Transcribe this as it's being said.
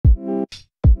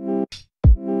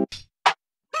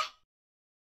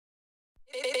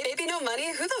no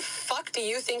money? Who the fuck do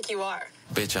you think you are?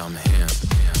 Bitch, I'm him.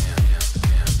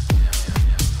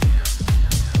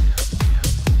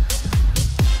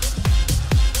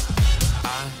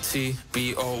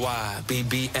 ITBOYBBNO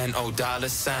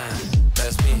 $sign.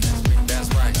 That's me. That's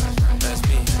right. That's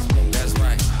me. That's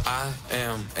right. I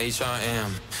am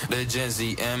HRM, the Gen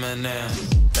Z Eminem.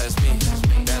 That's me.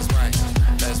 That's right.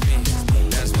 That's me.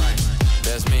 That's right.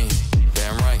 That's me.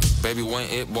 Damn right. Baby, when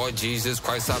it, boy, Jesus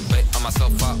Christ, I bet on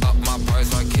myself, I up my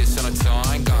price. Like kiss in a tail,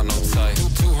 I ain't got no type.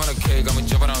 200K, got me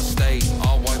jumping on stage.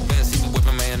 All white Benz, he be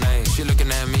whipping mayonnaise. She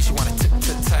looking at me, she wanna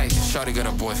tight. Shawty got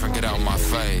a boyfriend, get out my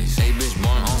face. Hey, bitch,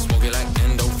 born on smoke it like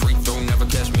endo. Free throw, never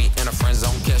catch me in a friend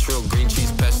zone. Catch real green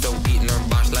cheese pesto. Eating her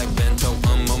box like bento.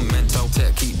 I'm a memento.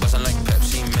 Tech keep bustin' like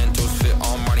Pepsi Mentos. Fit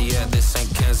all money, yeah, this ain't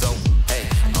Kenzo. Hey,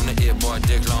 I'm the it boy,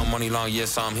 dick long, money long,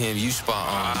 yes, I'm him, you spot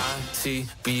on.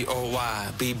 ITBOYBBNO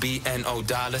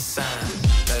 $sign.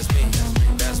 That's me,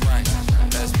 that's right,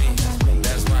 that's me,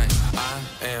 that's right. I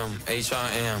am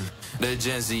HRM, the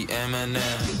Gen Z Eminem.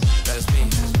 That's me,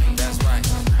 that's right,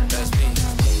 that's me,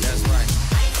 that's right.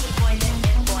 IT boy, the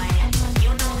it boy,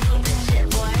 you know who the shit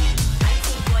boy. IT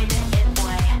boy, the it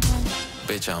boy.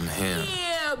 Bitch, I'm him.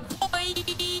 Yeah, boy.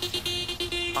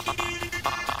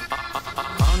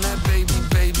 I'm that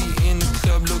baby in the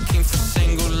club looking for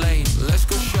single lady. Let's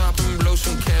go shopping, blow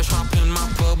some cash, hop in my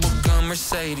bubblegum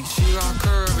Mercedes. She got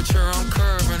curvature, I'm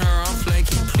curving her, I'm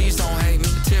flaky. Please don't hate me.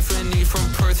 Tiffany from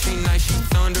Perth, she nice, she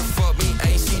thunder, fuck me,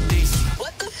 AC/DC.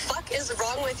 What the fuck is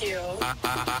wrong with you?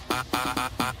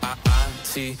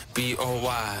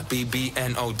 ITBOYBBNO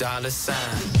 $sign.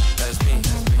 That's me,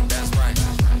 that's right,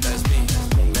 that's me,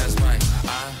 that's right.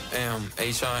 I am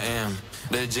HRM,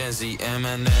 the Gen Z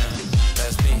Eminem.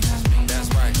 That's me, that's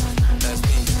right, that's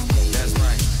me, that's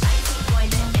right. IT boy,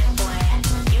 the it boy,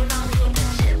 you know who the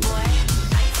shit boy.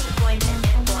 IT boy, the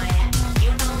it boy,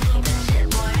 you know who the shit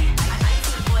boy. IT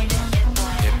boy, the it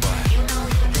boy, you know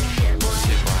who the shit boy.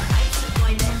 Shit boy. IT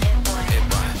boy, the it boy. It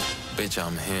boy. Bitch,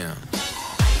 I'm him.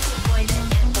 IT boy, the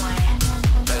it boy.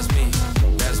 That's me,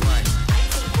 that's right.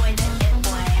 IT boy, the it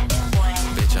boy,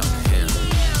 Bitch, I'm him.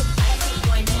 IT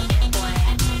boy, the it boy.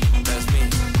 That's me,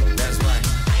 that's right.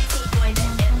 IT boy, the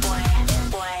it boy,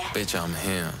 Bitch, I'm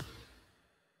him.